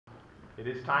It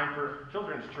is time for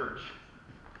Children's Church.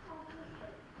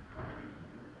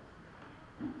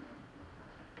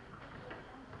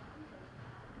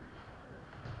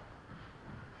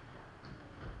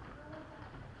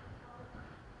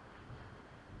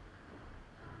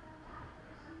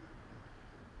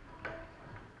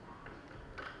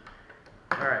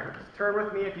 All right, turn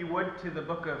with me, if you would, to the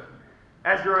book of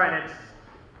Ezra, and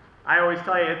I always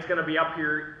tell you it's going to be up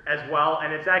here as well,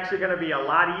 and it's actually going to be a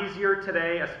lot easier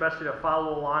today, especially to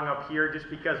follow along up here, just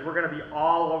because we're going to be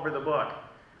all over the book.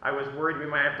 I was worried we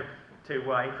might have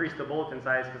to increase the bulletin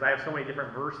size because I have so many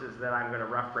different verses that I'm going to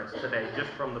reference today just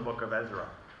from the book of Ezra.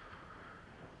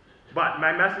 But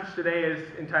my message today is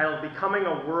entitled, Becoming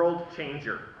a World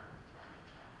Changer.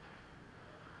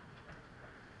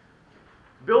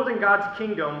 Building God's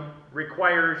kingdom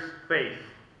requires faith.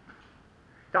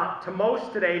 Now, to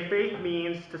most today, faith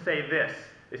means to say this.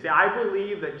 They say, I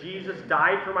believe that Jesus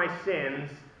died for my sins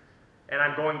and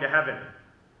I'm going to heaven.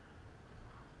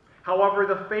 However,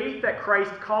 the faith that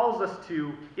Christ calls us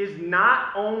to is not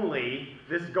only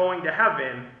this going to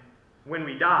heaven when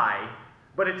we die,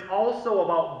 but it's also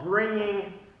about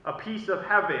bringing a piece of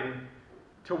heaven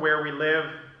to where we live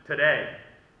today.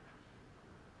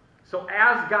 So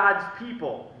as God's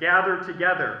people gather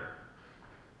together,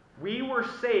 we were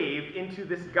saved into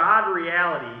this God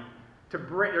reality to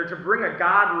bring a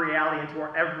God reality into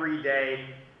our everyday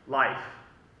life.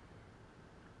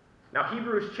 Now,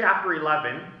 Hebrews chapter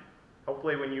 11,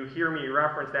 hopefully when you hear me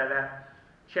reference that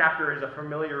chapter is a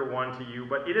familiar one to you,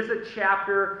 but it is a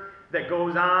chapter that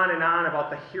goes on and on about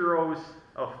the heroes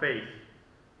of faith.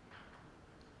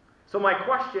 So my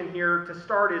question here to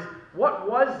start is, what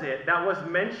was it that was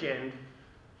mentioned?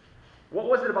 What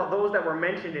was it about those that were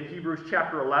mentioned in Hebrews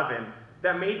chapter 11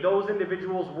 that made those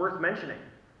individuals worth mentioning?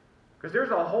 Because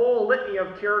there's a whole litany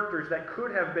of characters that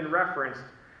could have been referenced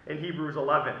in Hebrews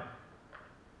 11.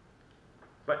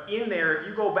 But in there, if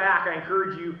you go back, I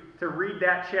encourage you to read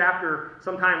that chapter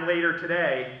sometime later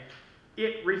today.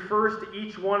 It refers to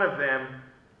each one of them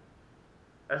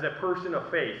as a person of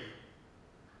faith.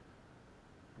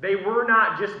 They were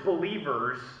not just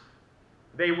believers,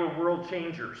 they were world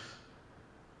changers.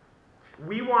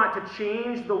 We want to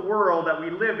change the world that we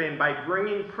live in by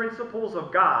bringing principles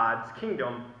of God's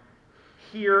kingdom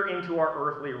here into our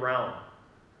earthly realm.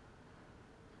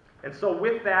 And so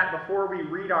with that, before we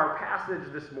read our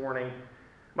passage this morning,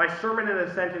 my sermon in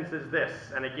a sentence is this.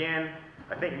 And again,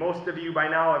 I think most of you by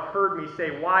now have heard me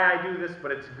say why I do this,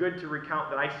 but it's good to recount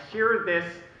that I share this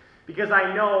because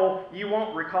I know you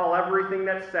won't recall everything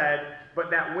that's said, but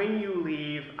that when you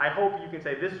leave, I hope you can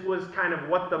say this was kind of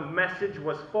what the message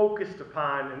was focused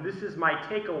upon, and this is my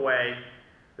takeaway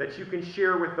that you can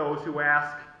share with those who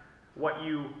ask what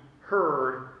you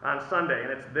heard on Sunday,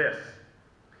 and it's this.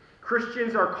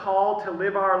 Christians are called to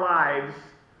live our lives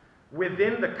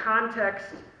within the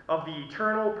context of the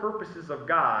eternal purposes of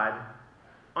God,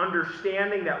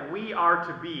 understanding that we are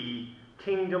to be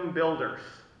kingdom builders.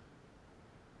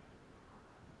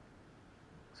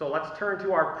 So let's turn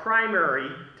to our primary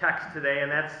text today,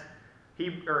 and that's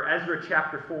Ezra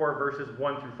chapter 4, verses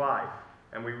 1 through 5.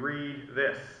 And we read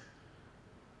this.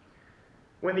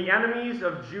 When the enemies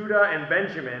of Judah and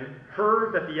Benjamin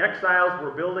heard that the exiles were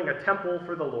building a temple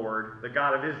for the Lord, the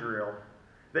God of Israel,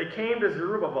 they came to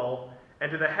Zerubbabel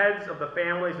and to the heads of the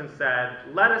families and said,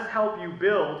 Let us help you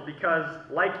build, because,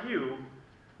 like you,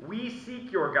 we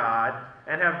seek your God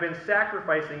and have been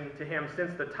sacrificing to him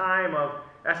since the time of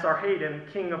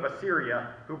Esarhaddon, king of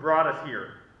Assyria, who brought us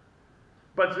here.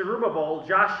 But Zerubbabel,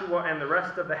 Joshua, and the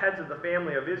rest of the heads of the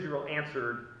family of Israel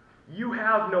answered, You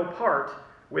have no part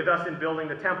with us in building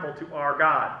the temple to our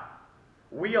God.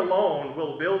 We alone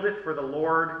will build it for the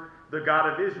Lord, the God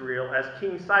of Israel, as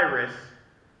King Cyrus,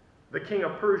 the king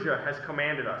of Persia, has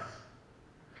commanded us.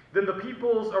 Then the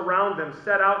peoples around them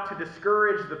set out to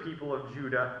discourage the people of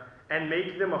Judah and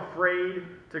make them afraid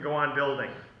to go on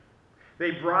building.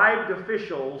 They bribed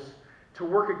officials to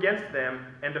work against them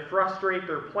and to frustrate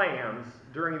their plans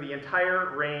during the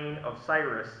entire reign of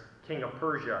Cyrus, king of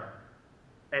Persia,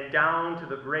 and down to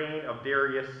the reign of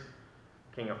Darius,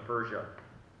 king of Persia.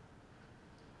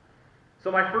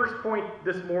 So my first point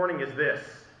this morning is this.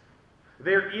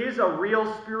 There is a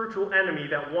real spiritual enemy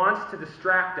that wants to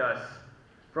distract us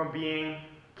from being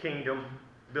kingdom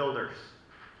builders.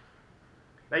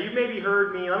 Now, you've maybe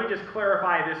heard me, let me just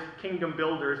clarify this kingdom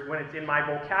builders when it's in my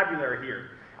vocabulary here.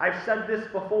 I've said this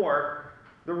before.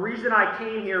 The reason I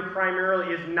came here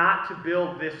primarily is not to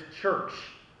build this church,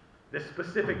 this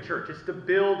specific church. It's to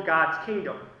build God's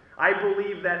kingdom. I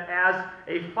believe that as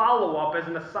a follow-up, as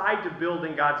an aside to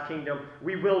building God's kingdom,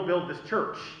 we will build this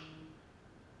church.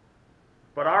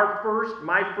 But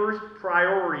my first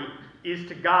priority is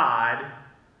to God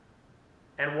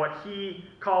and what He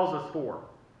calls us for.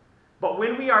 But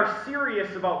when we are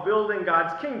serious about building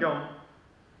God's kingdom,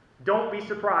 don't be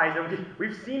surprised. And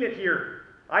we've seen it here.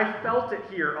 I felt it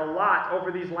here a lot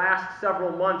over these last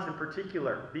several months in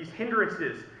particular. These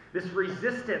hindrances, this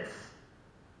resistance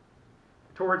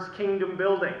towards kingdom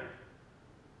building.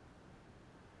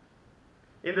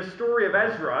 In the story of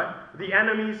Ezra, the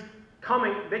enemies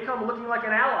they come looking like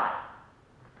an ally.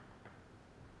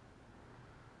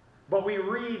 But we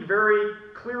read very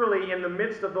clearly in the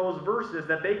midst of those verses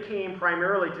that they came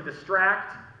primarily to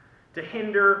distract, to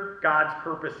hinder God's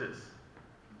purposes.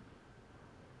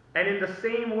 And in the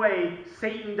same way,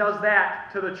 Satan does that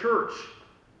to the church.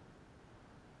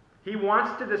 He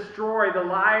wants to destroy the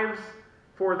lives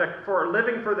for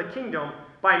living for the kingdom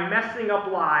by messing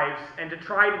up lives and to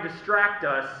try to distract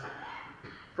us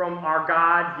from our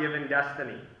God-given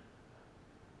destiny.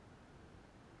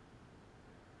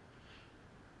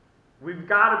 We've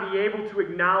got to be able to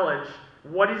acknowledge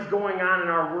what is going on in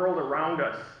our world around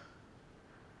us.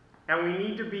 And we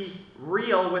need to be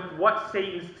real with what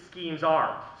Satan's schemes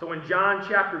are. So in John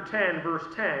chapter 10, verse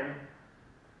 10,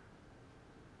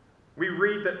 we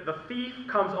read that the thief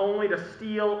comes only to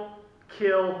steal,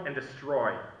 kill, and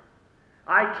destroy.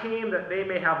 I came that they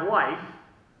may have life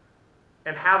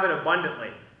and have it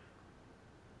abundantly.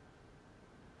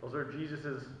 Those are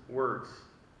Jesus' words.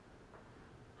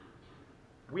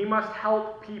 We must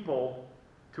help people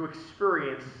to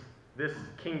experience this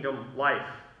kingdom life.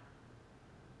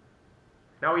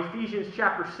 Now, Ephesians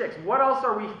chapter 6, what else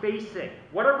are we facing?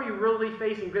 What are we really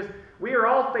facing? Because we are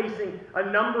all facing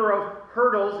a number of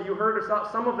hurdles. You heard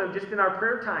some of them just in our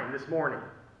prayer time this morning,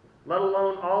 let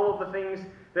alone all of the things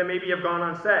that maybe have gone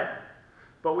unsaid.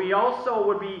 But we also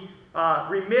would be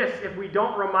remiss if we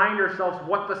don't remind ourselves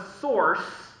what the source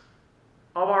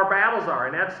of our battles are.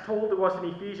 And that's told to us in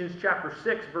Ephesians chapter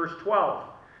 6, verse 12.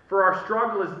 For our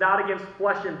struggle is not against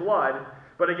flesh and blood,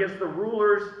 but against the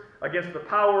rulers, against the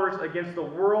powers, against the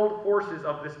world forces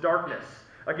of this darkness,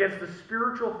 against the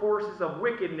spiritual forces of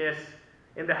wickedness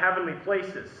in the heavenly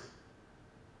places.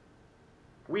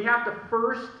 We have to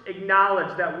first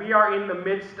acknowledge that we are in the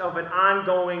midst of an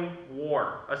ongoing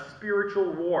war, a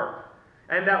spiritual war,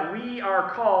 and that we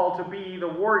are called to be the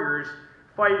warriors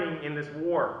fighting in this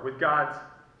war with God's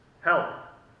help.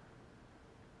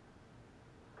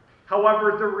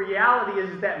 However, the reality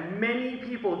is that many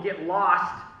people get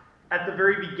lost at the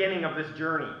very beginning of this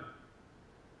journey.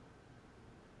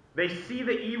 They see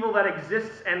the evil that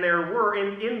exists in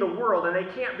the world, and they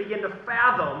can't begin to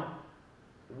fathom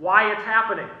why it's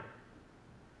happening.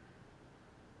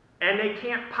 And they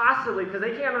can't possibly, because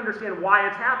they can't understand why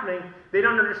it's happening, they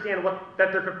don't understand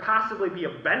that there could possibly be a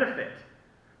benefit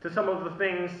to some of the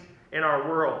things in our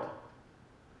world.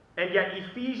 And yet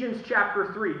Ephesians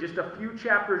chapter 3, just a few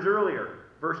chapters earlier,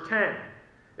 verse 10,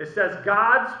 it says,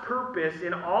 God's purpose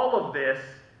in all of this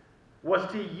was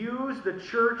to use the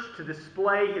church to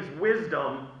display His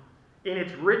wisdom in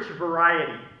its rich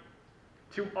variety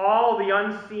to all the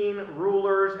unseen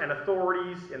rulers and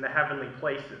authorities in the heavenly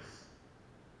places.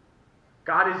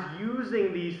 God is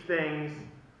using these things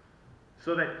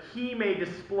so that He may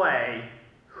display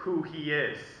who He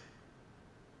is.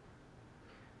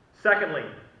 Secondly,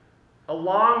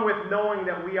 along with knowing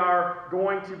that we are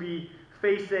going to be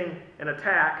facing an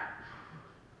attack,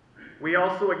 we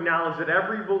also acknowledge that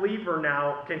every believer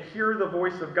now can hear the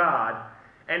voice of God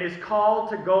and is called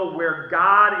to go where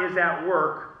God is at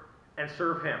work and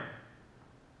serve Him.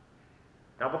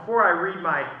 Now, before I read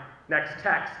my next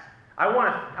text, I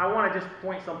want to just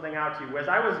point something out to you. As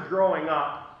I was growing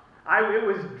up, it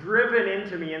was driven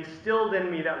into me, instilled in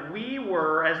me, that we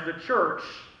were, as the church,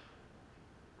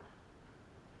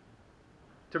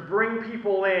 to bring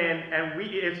people in,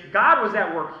 and God was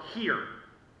at work here.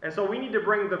 And so we need to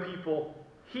bring the people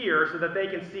here so that they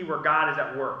can see where God is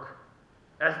at work.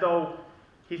 As though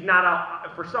He's not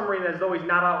out, for some reason, as though He's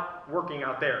not out working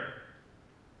out there.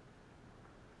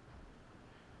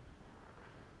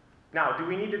 Now, do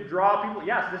we need to draw people?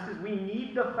 Yes, we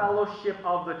need the fellowship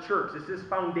of the church. This is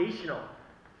foundational.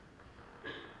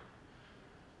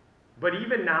 But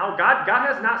even now, God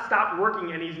has not stopped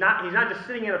working, and He's not just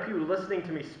sitting in a pew listening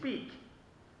to me speak.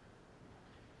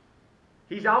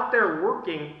 He's out there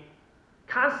working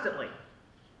constantly.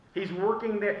 He's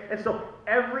working there. And so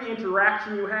every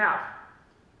interaction you have,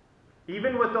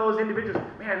 even with those individuals,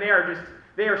 man, they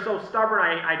are so stubborn.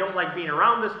 I don't like being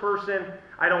around this person.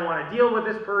 I don't want to deal with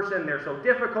this person. They're so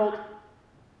difficult.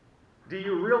 Do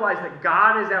you realize that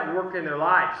God is at work in their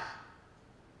lives?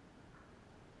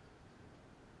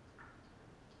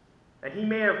 And he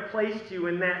may have placed you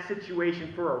in that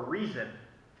situation for a reason.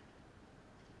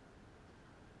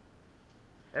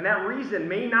 And that reason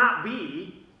may not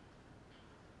be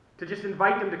to just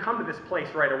invite them to come to this place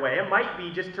right away. It might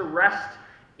be just to rest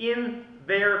in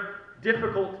their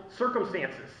difficult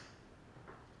circumstances.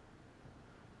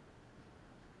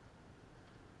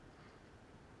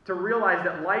 To realize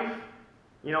that life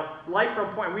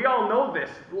from point, we all know this,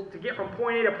 to get from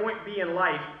point A to point B in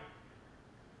life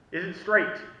isn't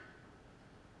straight.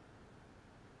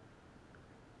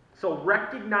 So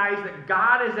recognize that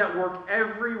God is at work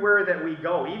everywhere that we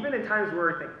go, even in times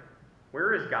where we think,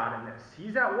 where is God in this?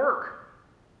 He's at work.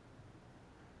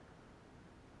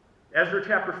 Ezra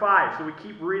chapter 5, so we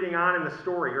keep reading on in the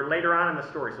story, or later on in the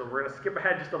story, so we're going to skip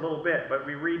ahead just a little bit, but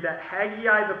we read that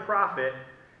Haggai the prophet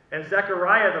and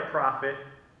Zechariah the prophet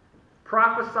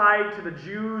prophesied to the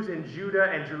Jews in Judah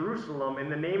and Jerusalem in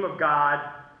the name of God,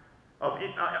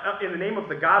 in the name of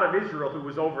the God of Israel who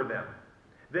was over them.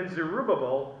 Then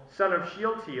Zerubbabel, son of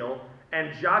Shealtiel,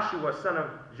 and Joshua, son of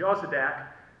Jozadak,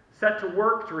 set to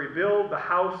work to rebuild the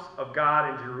house of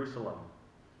God in Jerusalem.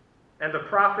 And the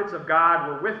prophets of God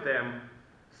were with them,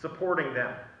 supporting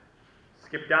them.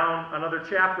 Skip down another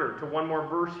chapter to one more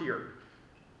verse here.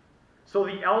 So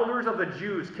the elders of the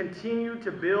Jews continued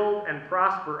to build and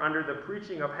prosper under the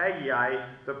preaching of Haggai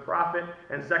the prophet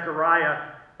and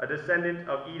Zechariah, a descendant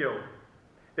of Iddo.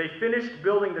 They finished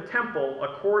building the temple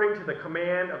according to the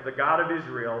command of the God of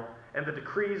Israel and the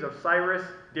decrees of Cyrus,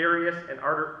 Darius, and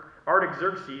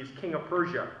Artaxerxes, king of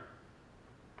Persia.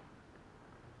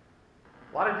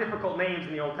 A lot of difficult names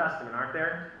in the Old Testament, aren't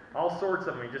there? All sorts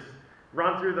of them. You just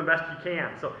run through the best you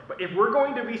can. But if we're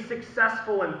going to be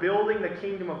successful in building the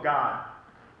kingdom of God,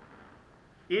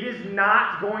 it is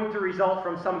not going to result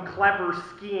from some clever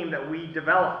scheme that we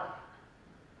develop.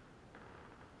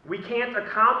 We can't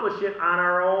accomplish it on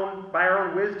our own, by our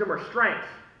own wisdom or strength.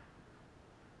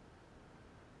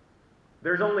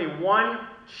 There's only one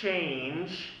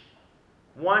change,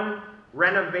 one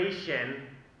renovation,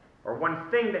 or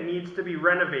one thing that needs to be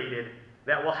renovated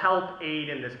that will help aid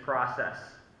in this process.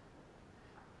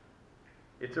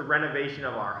 It's a renovation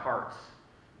of our hearts.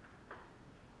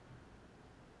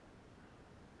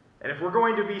 And if we're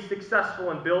going to be successful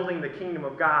in building the kingdom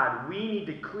of God, we need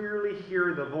to clearly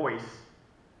hear the voice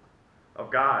of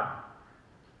God.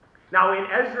 Now, in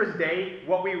Ezra's day,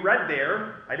 what we read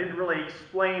there, I didn't really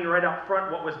explain right up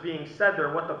front what was being said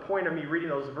there, what the point of me reading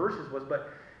those verses was, but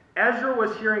Ezra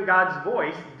was hearing God's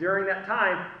voice during that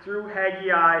time through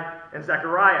Haggai and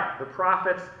Zechariah, the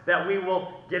prophets that we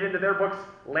will get into their books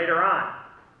later on.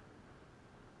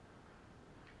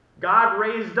 God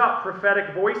raised up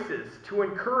prophetic voices to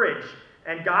encourage,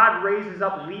 and God raises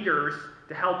up leaders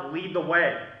to help lead the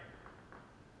way.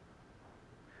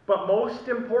 But most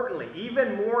importantly,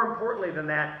 even more importantly than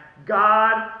that,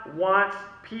 God wants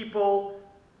people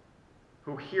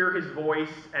who hear his voice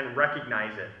and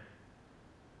recognize it.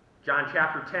 John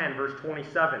chapter 10, verse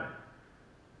 27.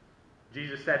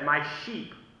 Jesus said, "My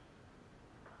sheep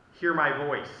hear my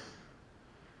voice,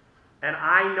 and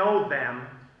I know them,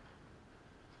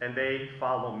 and they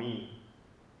follow me."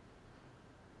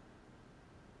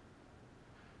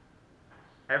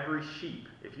 Every sheep,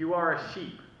 if you are a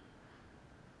sheep,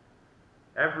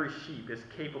 every sheep is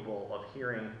capable of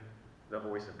hearing the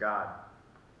voice of God.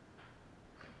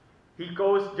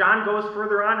 John goes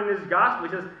further on in his gospel.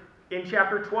 He says in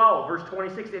chapter 12, verse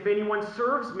 26, "If anyone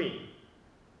serves me,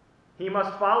 he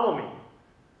must follow me.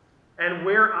 And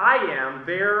where I am,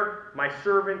 there my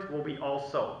servant will be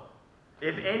also.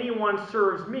 If anyone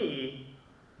serves me,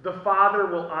 the Father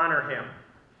will honor him."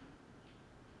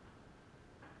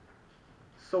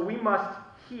 So we must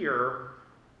hear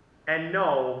and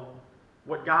know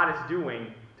what God is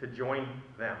doing to join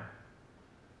them.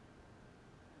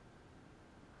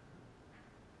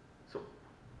 So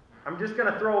I'm just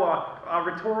going to throw a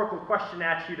rhetorical question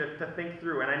at you to think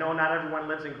through. And I know not everyone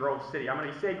lives in Grove City. I'm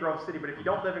going to say Grove City, but if you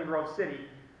don't live in Grove City,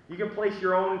 you can place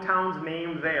your own town's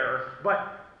name there.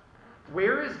 But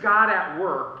where is God at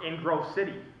work in Grove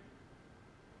City?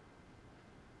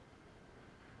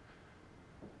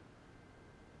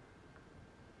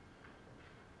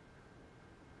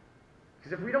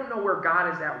 Because if we don't know where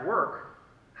God is at work,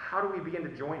 how do we begin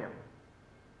to join him?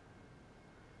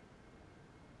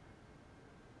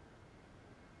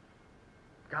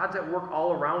 God's at work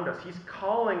all around us. He's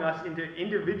calling us into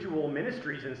individual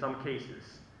ministries in some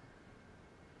cases.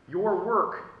 Your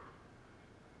work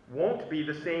won't be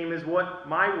the same as what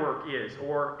my work is,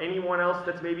 or anyone else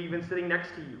that's maybe even sitting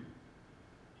next to you.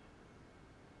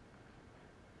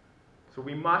 So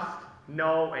we must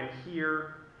know and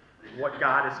hear what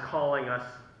God is calling us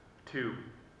to.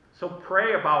 So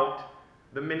pray about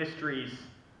the ministries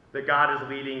that God is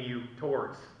leading you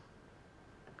towards.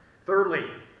 Thirdly,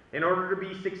 in order to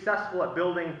be successful at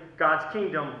building God's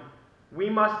kingdom, we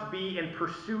must be in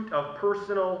pursuit of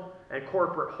personal and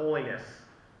corporate holiness.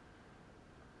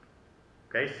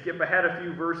 Okay, skip ahead a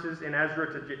few verses in Ezra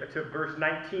to verse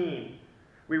 19.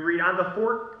 We read, on the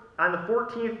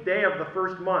 14th day of the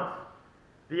first month,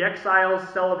 the exiles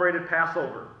celebrated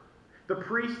Passover. The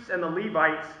priests and the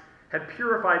Levites had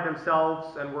purified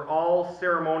themselves and were all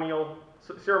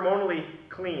ceremonially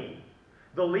clean.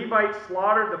 The Levites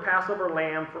slaughtered the Passover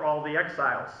lamb for all the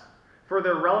exiles, for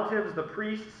their relatives, the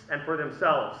priests, and for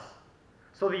themselves.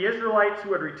 So the Israelites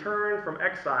who had returned from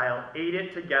exile ate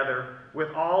it together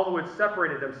with all who had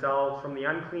separated themselves from the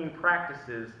unclean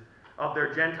practices of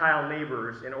their Gentile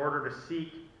neighbors in order to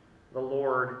seek the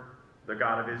Lord, the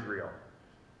God of Israel.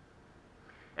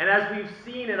 And as we've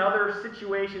seen in other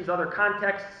situations, other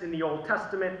contexts in the Old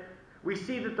Testament, we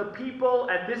see that the people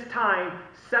at this time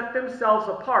set themselves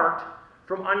apart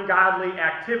from ungodly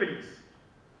activities.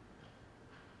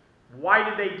 Why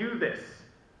did they do this?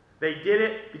 They did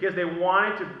it because they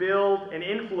wanted to build an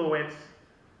influence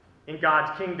in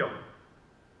God's kingdom.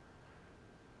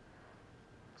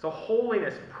 So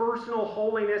holiness, personal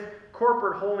holiness,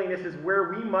 corporate holiness is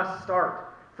where we must start.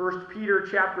 1 Peter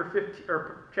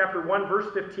chapter 1,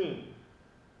 verse 15.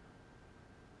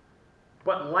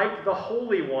 But like the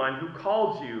Holy One who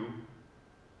called you,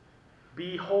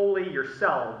 be holy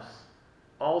yourselves,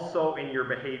 also in your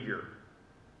behavior.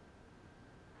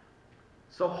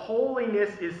 So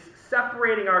holiness is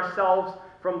separating ourselves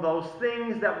from those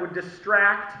things that would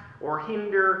distract or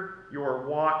hinder your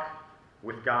walk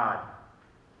with God.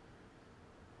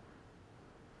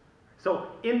 So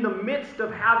in the midst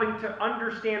of having to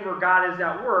understand where God is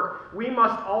at work, we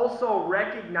must also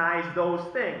recognize those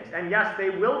things. And yes, they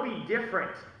will be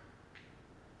different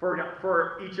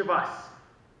for each of us.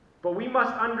 But we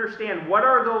must understand what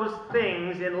are those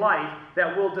things in life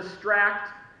that will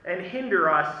distract and hinder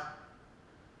us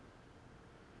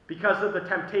because of the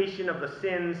temptation of the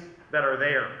sins that are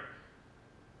there.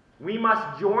 We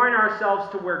must join ourselves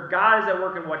to where God is at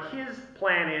work and what His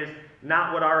plan is,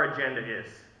 not what our agenda is.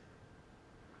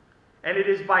 And it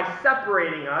is by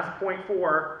separating us, point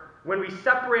 4, when we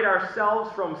separate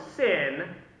ourselves from sin,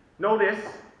 notice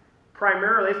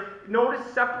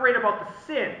separate about the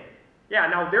sin. Yeah,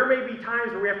 now there may be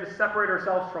times where we have to separate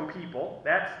ourselves from people.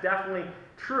 That's definitely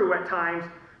true at times.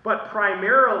 But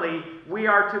primarily, we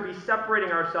are to be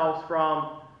separating ourselves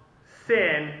from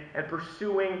sin and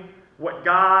pursuing what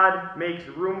God makes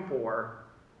room for.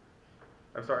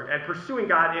 And pursuing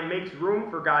God, it makes room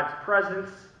for God's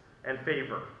presence and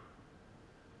favor.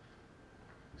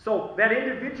 So that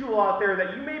individual out there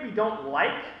that you maybe don't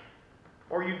like,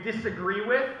 or you disagree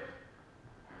with,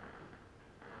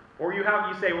 or you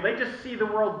say, well, they just see the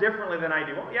world differently than I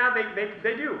do. Well, yeah,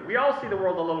 they do. We all see the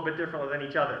world a little bit differently than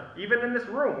each other. Even in this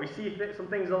room, we see some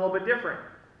things a little bit different.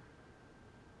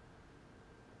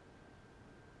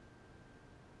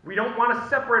 We don't want to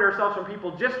separate ourselves from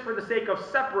people just for the sake of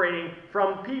separating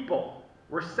from people.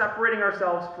 We're separating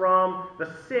ourselves from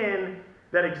the sin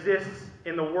that exists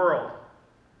in the world.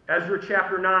 Ezra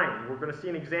chapter 9, we're going to see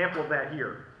an example of that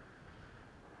here.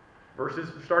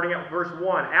 Starting at verse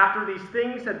 1. After these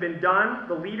things had been done,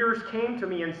 the leaders came to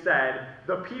me and said,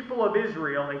 the people of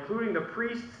Israel, including the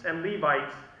priests and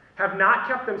Levites, have not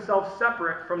kept themselves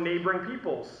separate from neighboring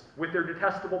peoples with their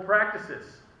detestable practices,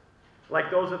 like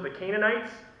those of the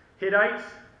Canaanites, Hittites,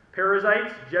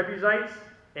 Perizzites, Jebusites,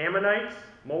 Ammonites,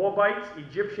 Moabites,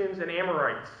 Egyptians, and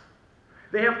Amorites.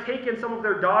 They have taken some of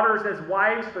their daughters as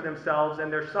wives for themselves and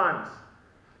their sons,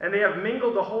 and they have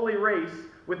mingled the holy race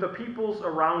with the peoples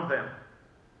around them.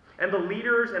 And the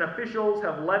leaders and officials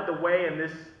have led the way in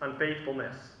this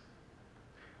unfaithfulness.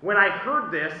 When I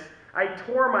heard this, I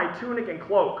tore my tunic and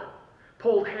cloak,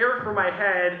 pulled hair from my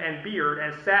head and beard,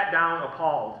 and sat down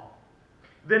appalled.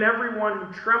 Then everyone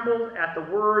who trembled at the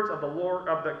words of the Lord,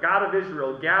 of the God of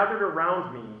Israel, gathered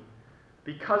around me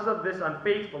because of this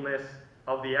unfaithfulness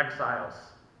of the exiles.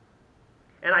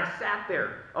 And I sat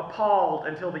there, appalled,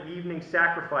 until the evening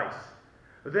sacrifice.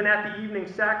 Then at the evening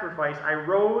sacrifice, I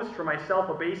rose from my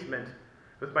self-abasement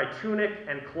with my tunic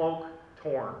and cloak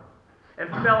torn, and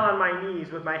fell on my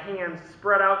knees with my hands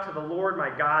spread out to the Lord my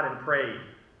God and prayed.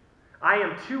 I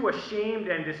am too ashamed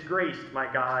and disgraced,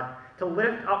 my God, to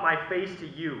lift up my face to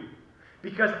you,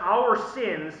 because our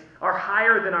sins are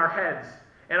higher than our heads,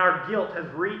 and our guilt has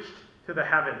reached to the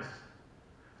heavens.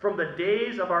 From the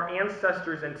days of our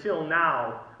ancestors until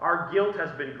now, our guilt has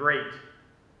been great.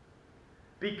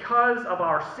 Because of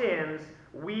our sins,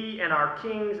 we and our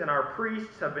kings and our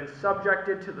priests have been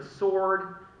subjected to the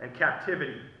sword and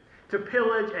captivity, to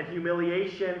pillage and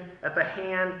humiliation at the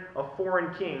hand of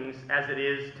foreign kings as it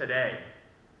is today.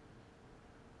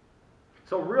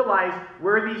 So realize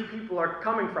where these people are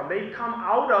coming from. They've come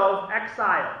out of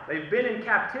exile. They've been in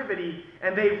captivity,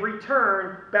 and they've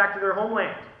returned back to their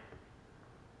homeland.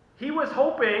 He was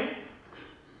hoping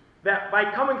that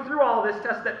by coming through all this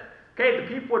test that, okay, the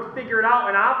people would figure it out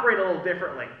and operate a little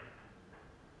differently.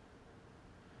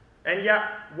 And yet,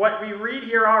 what we read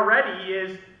here already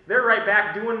is they're right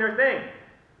back doing their thing.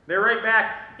 They're right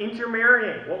back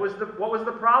intermarrying. What was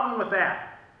the problem with that?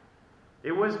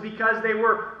 It was because they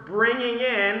were bringing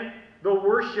in the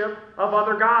worship of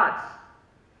other gods.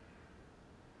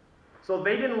 So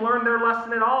they didn't learn their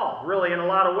lesson at all, really, in a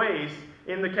lot of ways,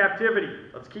 in the captivity.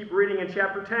 Let's keep reading in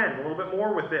chapter 10, a little bit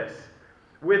more with this.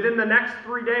 Within the next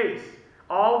 3 days,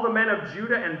 all the men of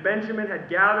Judah and Benjamin had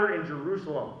gathered in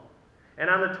Jerusalem. And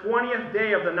on the 20th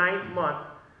day of the 9th month,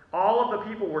 all of the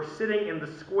people were sitting in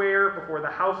the square before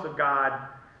the house of God,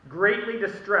 greatly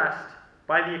distressed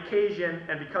by the occasion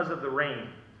and because of the rain.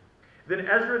 Then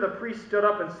Ezra the priest stood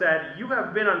up and said, "You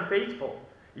have been unfaithful.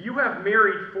 You have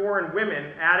married foreign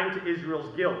women, adding to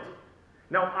Israel's guilt.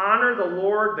 Now honor the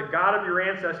Lord, the God of your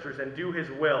ancestors, and do his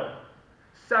will.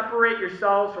 Separate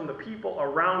yourselves from the people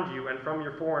around you and from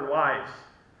your foreign wives."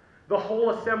 The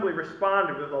whole assembly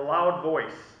responded with a loud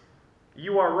voice,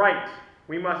 "You are right.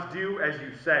 We must do as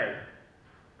you say."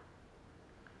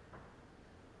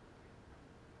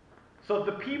 So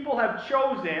the people have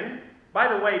chosen, by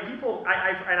the way, people,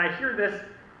 I hear this,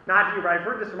 not here, but I've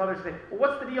heard this from others say, well,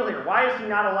 what's the deal here? Why is he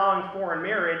not allowing foreign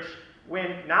marriage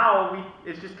when now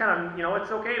it's just kind of,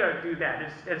 it's okay to do that?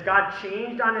 Has God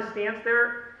changed on his stance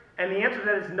there? And the answer to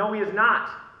that is no, he has not.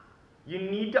 You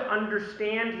need to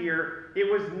understand here,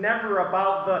 it was never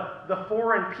about the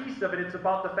foreign piece of it. It's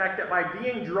about the fact that by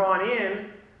being drawn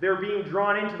in, they're being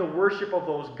drawn into the worship of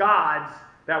those gods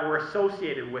that were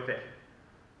associated with it.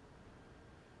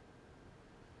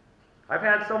 I've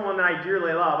had someone that I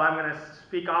dearly love. I'm going to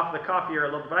speak off the cuff here a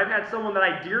little bit, but I've had someone that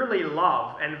I dearly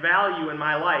love and value in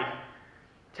my life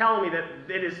tell me that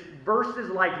it is verses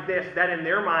like this that in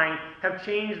their mind have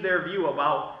changed their view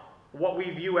about what we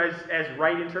view as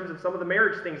right in terms of some of the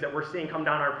marriage things that we're seeing come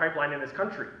down our pipeline in this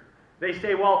country. They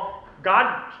say, well,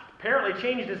 God apparently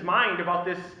changed his mind about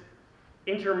this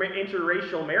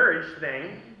interracial marriage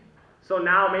thing, so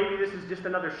now maybe this is just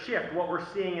another shift, what we're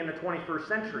seeing in the 21st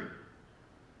century.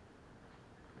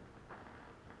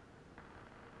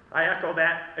 I echo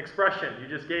that expression you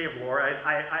just gave, Laura.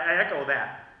 I echo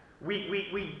that.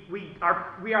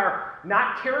 We are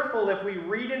not careful if we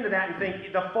read into that and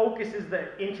think the focus is the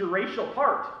interracial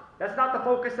part. That's not the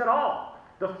focus at all.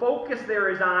 The focus there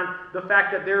is on the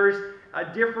fact that there is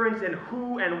a difference in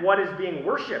who and what is being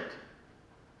worshipped.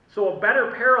 So a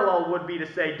better parallel would be to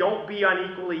say, don't be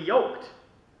unequally yoked.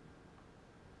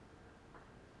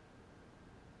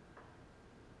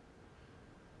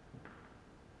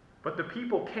 But the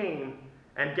people came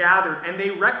and gathered, and they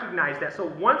recognized that. So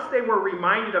once they were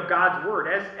reminded of God's word,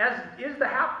 as is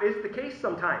the case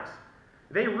sometimes,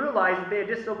 they realized that they had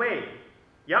disobeyed.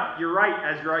 Yep, you're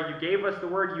right, Ezra. You gave us the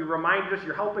word. You reminded us.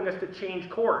 You're helping us to change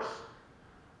course.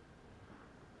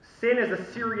 Sin is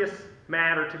a serious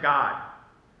matter to God.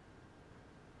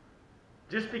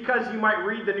 Just because you might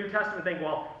read the New Testament and think,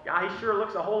 well, yeah, he sure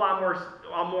looks a whole lot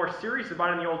more serious about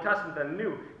it in the Old Testament than the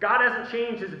New. God hasn't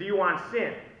changed his view on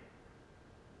sin.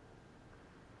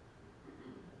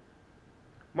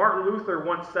 Martin Luther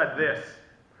once said this.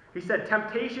 He said,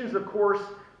 temptations, of course,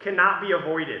 cannot be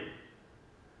avoided.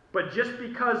 But just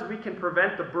because we can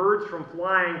prevent the birds from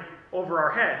flying over our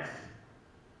heads,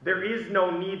 there is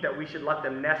no need that we should let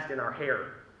them nest in our hair.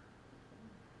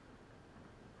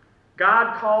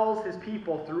 God calls his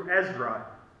people through Ezra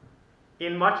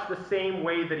in much the same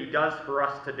way that he does for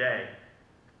us today.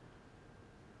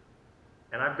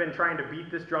 And I've been trying to beat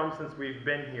this drum since we've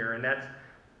been here, and that's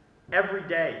every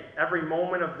day, every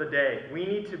moment of the day. We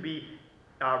need to be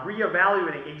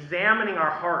reevaluating, examining our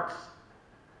hearts,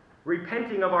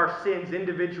 repenting of our sins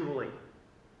individually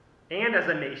and as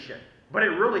a nation. But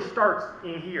it really starts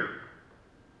in here.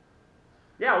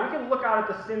 Yeah, we can look out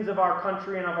at the sins of our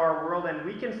country and of our world, and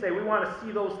we can say we want to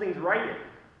see those things righted.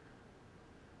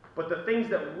 But the things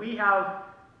that we have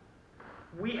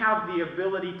the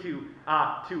ability to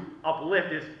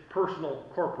uplift is personal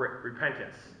corporate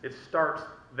repentance. It starts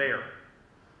there.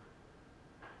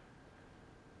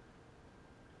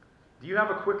 Do you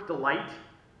have a quick delight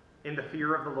in the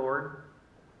fear of the Lord?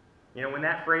 You know, when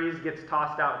that phrase gets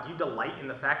tossed out, do you delight in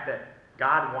the fact that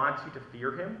God wants you to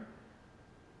fear him?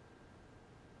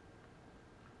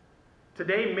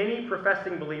 Today, many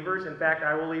professing believers, in fact,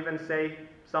 I will even say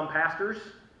some pastors,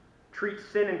 treat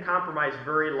sin and compromise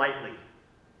very lightly.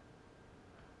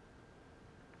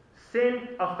 Sin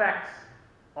affects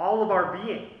all of our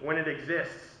being when it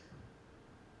exists.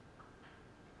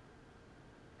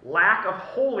 Lack of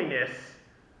holiness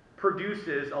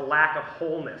produces a lack of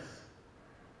wholeness.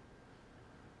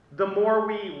 The more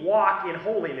we walk in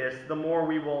holiness, the more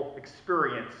we will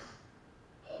experience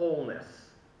wholeness.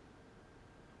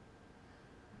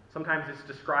 Sometimes it's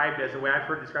described as, the way I've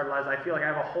heard it described a lot, is I feel like I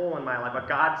have a hole in my life, a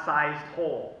God-sized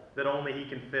hole that only He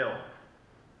can fill.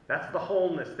 That's the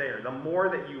wholeness there. The more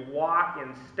that you walk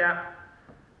in step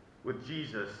with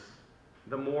Jesus,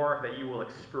 the more that you will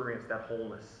experience that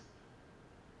wholeness.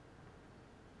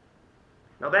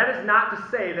 Now, that is not to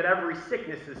say that every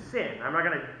sickness is sin. I'm not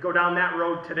going to go down that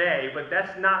road today, but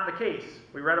that's not the case.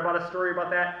 We read about a story about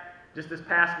that just this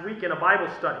past week in a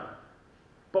Bible study.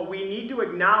 But we need to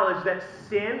acknowledge that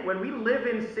sin, when we live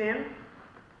in sin,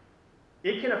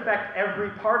 it can affect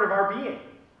every part of our being.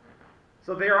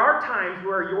 So there are times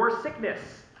where your sickness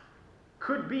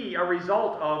could be a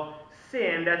result of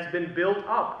sin that's been built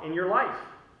up in your life.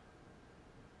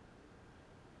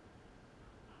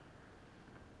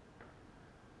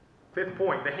 Fifth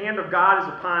point, the hand of God is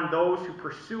upon those who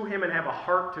pursue Him and have a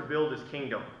heart to build His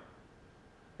kingdom.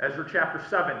 Ezra chapter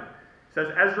 7 says,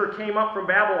 Ezra came up from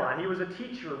Babylon. He was a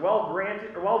teacher, well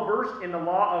versed in the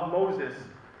law of Moses,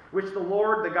 which the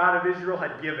Lord, the God of Israel,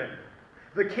 had given.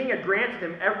 The king had granted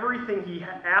him everything he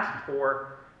had asked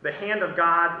for. The hand of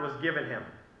God was given him.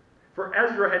 For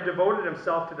Ezra had devoted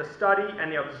himself to the study and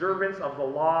the observance of the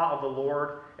law of the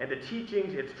Lord and the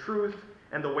teachings, its truth,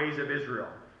 and the ways of Israel.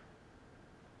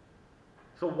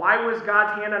 So why was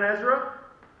God's hand on Ezra?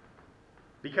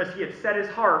 Because he had set his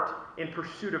heart in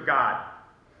pursuit of God.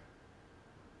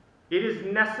 It is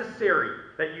necessary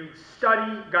that you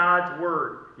study God's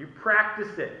Word, you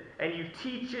practice it, and you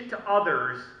teach it to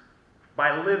others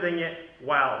by living it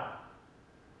well.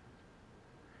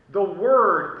 The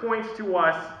Word points to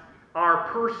us our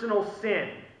personal sin,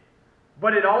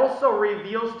 but it also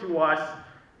reveals to us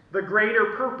the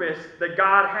greater purpose that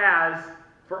God has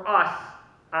for us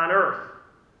on earth.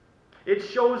 It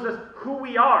shows us who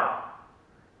we are,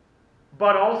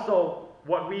 but also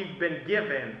what we've been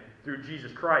given through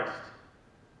Jesus Christ.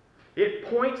 It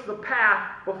points the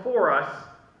path before us,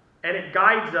 and it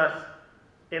guides us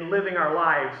in living our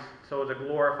lives so to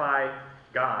glorify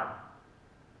God.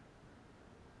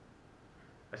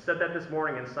 I said that this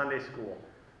morning in Sunday school.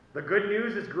 The good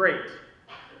news is great.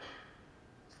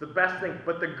 It's the best thing,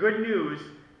 but the good news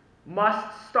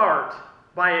must start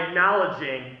by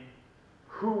acknowledging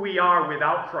who we are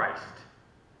without Christ.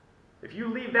 If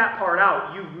you leave that part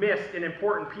out, you've missed an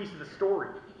important piece of the story.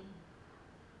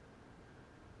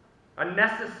 A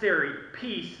necessary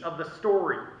piece of the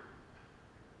story.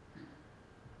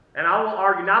 And I will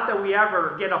argue, not that we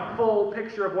ever get a full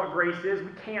picture of what grace is,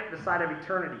 we can't decide of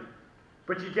eternity.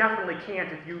 But you definitely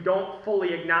can't if you don't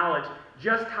fully acknowledge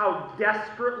just how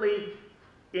desperately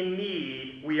in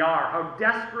need we are, how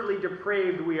desperately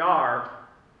depraved we are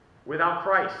without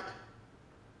Christ.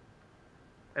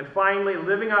 And finally,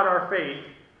 living out our faith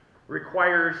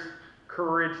requires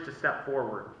courage to step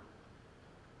forward.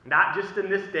 Not just in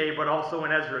this day, but also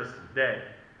in Ezra's day.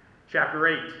 Chapter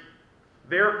 8.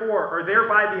 There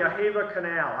by the Ahava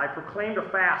Canal, I proclaimed a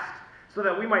fast, so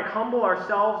that we might humble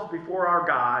ourselves before our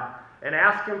God, and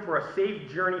ask Him for a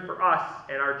safe journey for us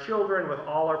and our children with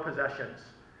all our possessions.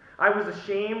 I was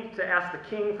ashamed to ask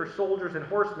the king for soldiers and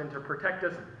horsemen to protect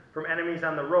us from enemies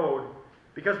on the road,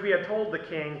 because we had told the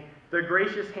king, the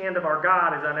gracious hand of our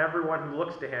God is on everyone who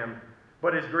looks to Him,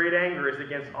 but His great anger is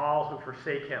against all who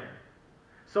forsake Him.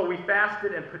 So we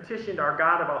fasted and petitioned our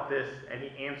God about this, and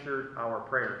He answered our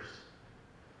prayers.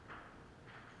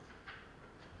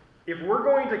 If we're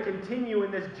going to continue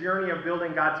in this journey of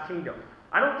building God's kingdom,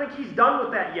 I don't think He's done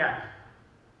with that yet.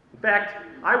 In fact,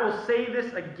 I will say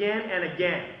this again and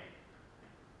again.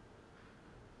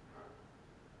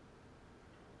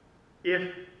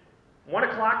 If 1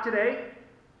 o'clock today,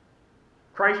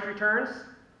 Christ returns,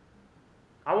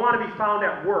 I want to be found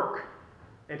at work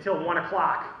until 1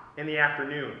 o'clock in the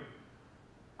afternoon.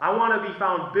 I want to be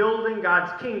found building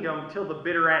God's kingdom till the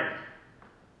bitter end.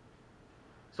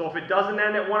 So if it doesn't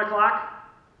end at 1 o'clock,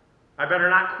 I better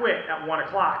not quit at 1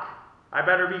 o'clock. I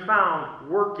better be found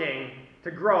working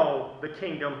to grow the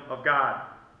kingdom of God.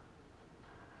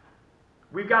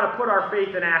 We've got to put our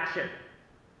faith in action.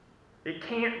 It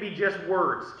can't be just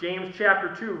words. James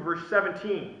chapter 2, verse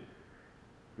 17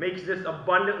 makes this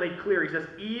abundantly clear. He says,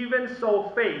 even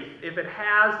so faith, if it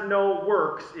has no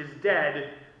works, is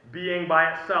dead, being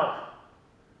by itself.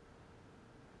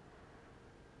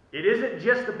 It isn't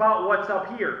just about what's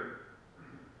up here.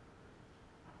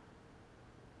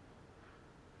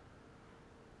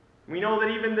 We know that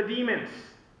even the demons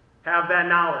have that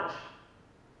knowledge.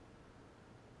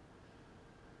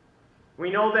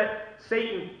 We know that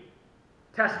Satan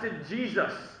tested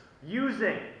Jesus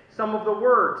using some of the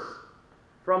words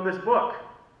from this book.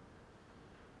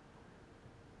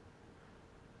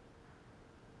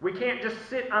 We can't just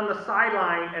sit on the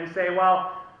sideline and say,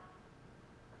 well,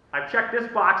 I've checked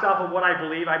this box off of what I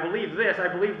believe. I believe this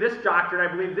doctrine,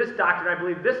 I believe this doctrine, I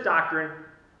believe this doctrine.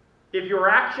 If your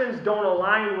actions don't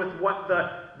align with what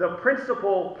the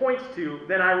principle points to,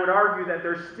 then I would argue that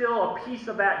there's still a piece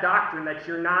of that doctrine that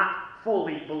you're not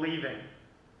fully believing.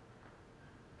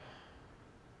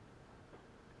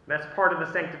 That's part of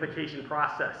the sanctification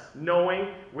process. Knowing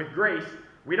with grace,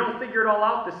 we don't figure it all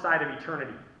out this side of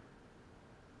eternity.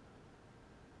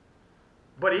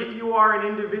 But if you are an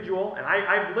individual, and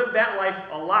I've lived that life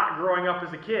a lot growing up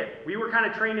as a kid. We were kind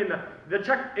of trained in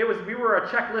we were a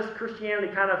checklist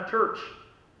Christianity kind of church.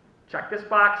 Check this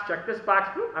box,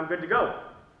 whoop, I'm good to go.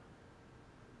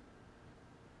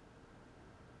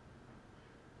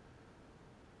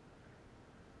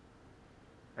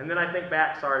 And then I think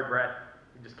back, sorry Brett,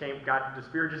 the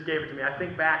Spirit just gave it to me. I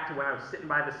think back to when I was sitting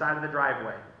by the side of the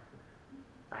driveway.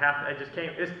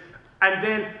 And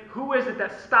then who is it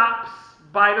that stops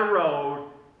by the road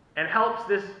and helps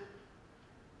this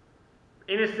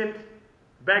innocent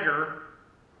beggar?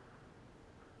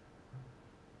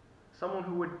 Someone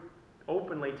who would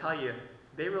openly tell you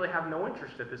they really have no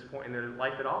interest at this point in their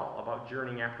life at all about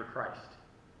journeying after Christ.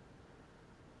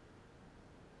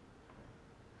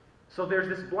 So there's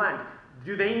this blend.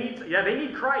 Do they need? Yeah, they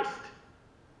need Christ.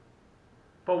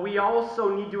 But we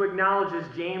also need to acknowledge, as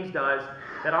James does,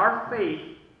 that our faith,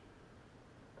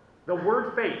 the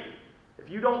word faith, if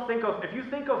you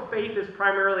think of faith as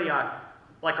primarily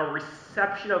like a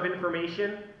reception of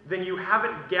information, then you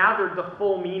haven't gathered the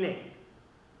full meaning.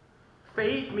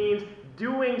 Faith means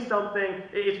doing something.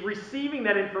 It's receiving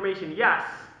that information, yes,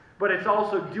 but it's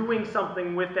also doing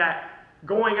something with that,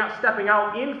 going out, stepping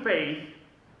out in faith,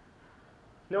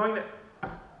 knowing that,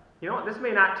 this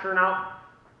may not turn out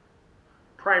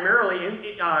primarily,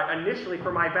 initially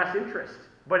for my best interest,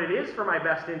 but it is for my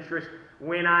best interest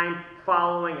when I'm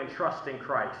following and trusting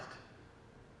Christ.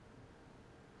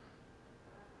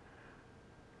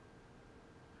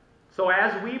 So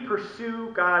as we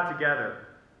pursue God together,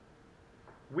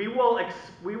 we will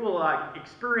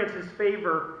experience His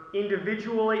favor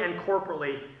individually and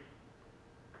corporately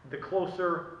the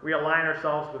closer we align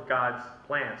ourselves with God's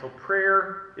plan. So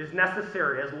prayer is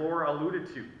necessary, as Laura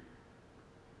alluded to.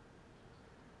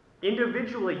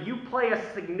 Individually, you play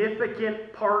a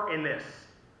significant part in this.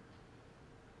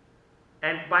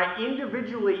 And by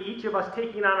individually, each of us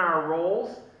taking on our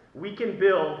roles, we can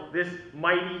build this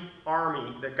mighty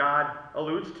army that God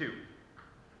alludes to.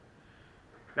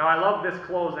 Now, I love this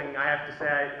closing. I have to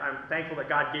say, I'm thankful that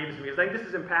God gave this to me, because I think this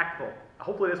is impactful.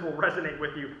 Hopefully this will resonate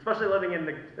with you, especially living in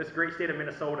this great state of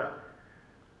Minnesota.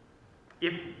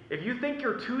 If you think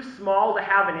you're too small to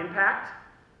have an impact,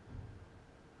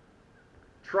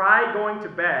 try going to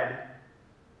bed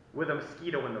with a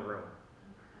mosquito in the room.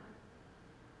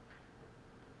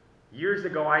 Years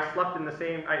ago,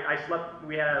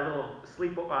 we had a little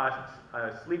sleep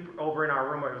over in our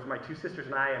room. It was my two sisters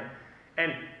and I,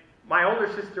 and my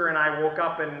older sister and I woke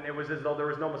up, and it was as though there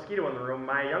was no mosquito in the room.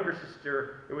 My younger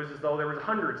sister, it was as though there was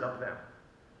hundreds of them.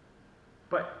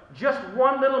 But just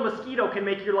one little mosquito can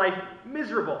make your life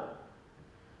miserable.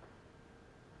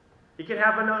 It can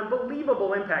have an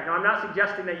unbelievable impact. Now, I'm not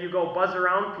suggesting that you go buzz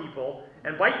around people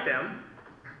and bite them,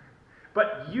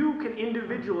 but you can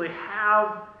individually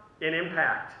have an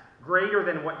impact greater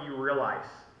than what you realize.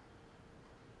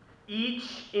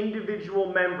 Each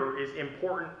individual member is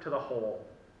important to the whole.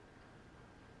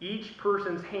 Each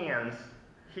person's hands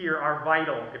here are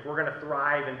vital if we're going to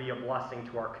thrive and be a blessing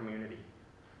to our community.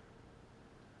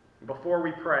 Before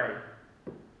we pray,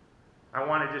 I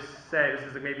want to just say this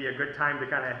is maybe a good time to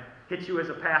kind of hit you as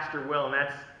a pastor will, and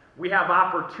that's we have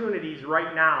opportunities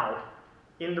right now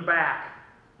in the back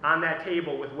on that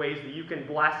table with ways that you can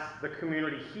bless the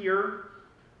community here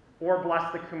or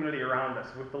bless the community around us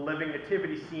with the Living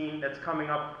Nativity scene that's coming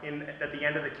up at the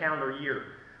end of the calendar year.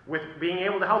 With being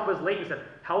able to help, as Leighton said,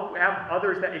 help have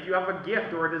others that if you have a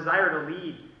gift or a desire to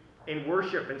lead in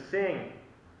worship and sing,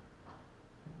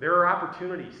 there are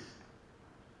opportunities.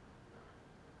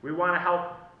 We want to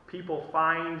help people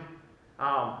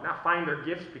not find their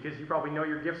gifts, because you probably know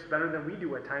your gifts better than we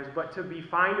do at times, but to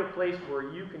find a place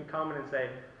where you can come in and say,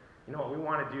 we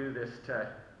want to do this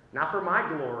not for my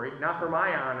glory, not for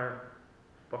my honor,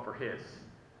 but for His.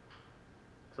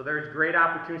 So there's great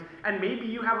opportunities. And maybe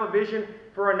you have a vision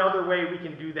for another way we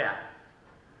can do that.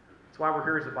 That's why we're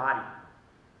here as a body.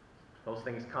 those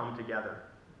things come together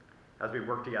as we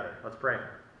work together. Let's pray.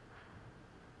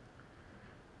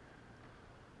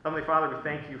 Heavenly Father, we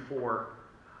thank you for,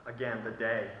 again, the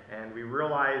day. And we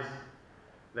realize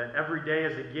that every day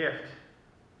is a gift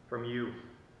from you.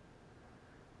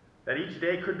 That each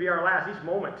day could be our last. Each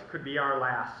moment could be our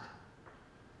last.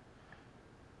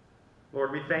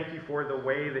 Lord, we thank you for the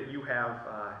way that you have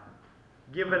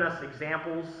given us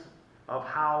examples of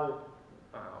how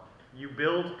you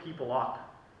build people up.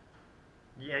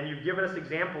 And you've given us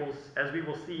examples, as we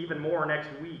will see even more next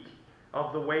week,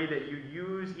 of the way that you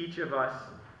use each of us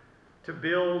to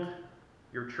build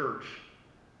your church.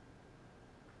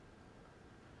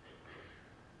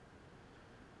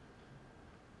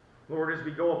 Lord, as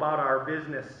we go about our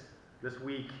business this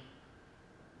week,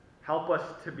 help us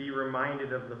to be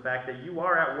reminded of the fact that you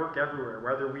are at work everywhere,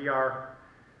 whether we are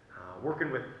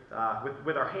working with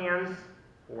our hands,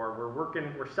 or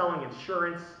we're selling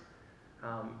insurance.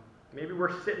 Maybe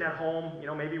we're sitting at home.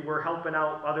 Maybe we're helping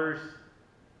out others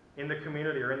in the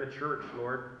community or in the church,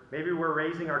 Lord. Maybe we're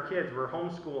raising our kids, we're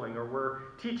homeschooling, or we're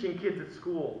teaching kids at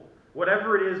school.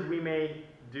 Whatever it is we may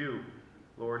do,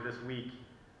 Lord, this week,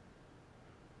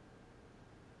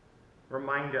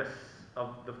 remind us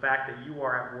of the fact that you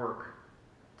are at work.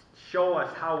 Show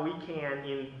us how we can,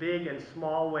 in big and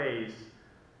small ways,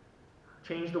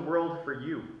 change the world for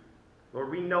you. Lord,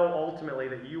 we know ultimately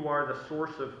that you are the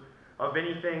source of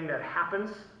anything that happens,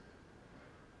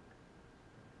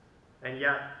 and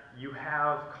yet you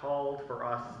have called for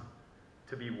us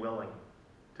to be willing,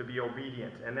 to be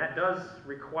obedient, and that does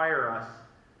require us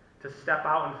to step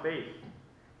out in faith.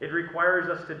 It requires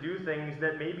us to do things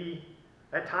that maybe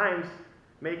at times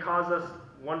may cause us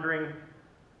wondering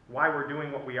why we're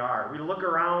doing what we are. We look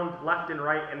around left and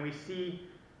right and we see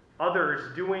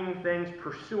others doing things,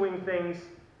 pursuing things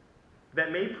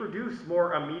that may produce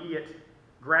more immediate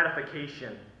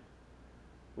gratification,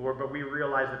 Lord, but we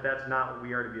realize that that's not what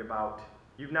we are to be about.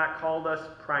 You've not called us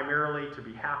primarily to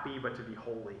be happy, but to be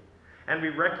holy. And we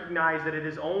recognize that it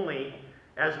is only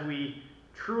as we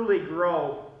truly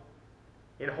grow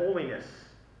in holiness,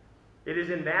 it is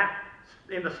in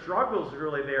the struggles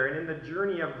really there, and in the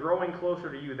journey of growing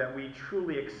closer to you, that we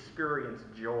truly experience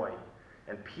joy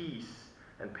and peace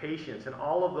and patience and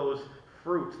all of those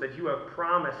fruits that you have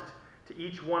promised to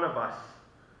each one of us,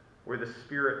 where the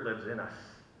Spirit lives in us.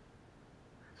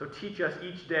 So teach us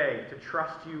each day to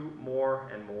trust you more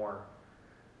and more.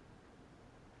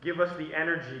 Give us the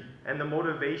energy and the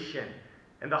motivation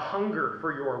and the hunger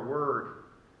for your word.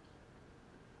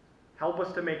 Help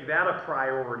us to make that a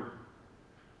priority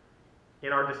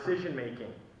in our decision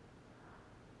making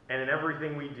and in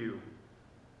everything we do,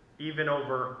 even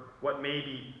over what may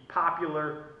be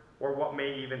popular or what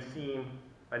may even seem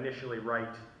initially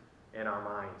right in our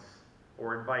minds,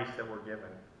 or advice that we're given.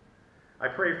 I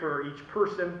pray for each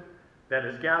person that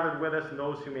is gathered with us and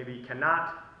those who maybe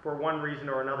cannot for one reason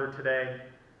or another today,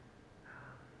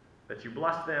 that you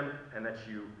bless them and that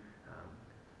you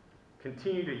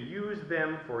continue to use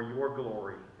them for your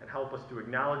glory, and help us to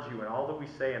acknowledge you in all that we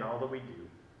say and all that we do.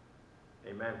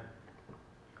 Amen.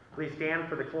 Please stand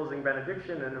for the closing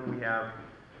benediction, and then we have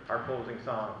our closing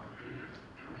song.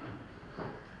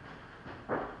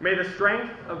 May the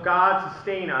strength of God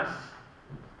sustain us.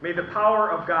 May the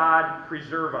power of God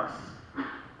preserve us.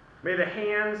 May the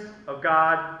hands of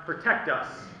God protect us.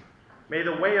 May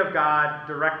the way of God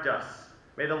direct us.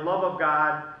 May the love of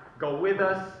God go with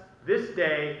us this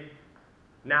day,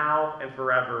 now, and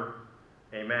forever.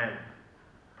 Amen.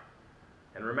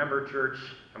 And remember, church,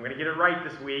 I'm going to get it right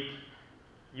this week.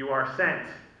 You are sent.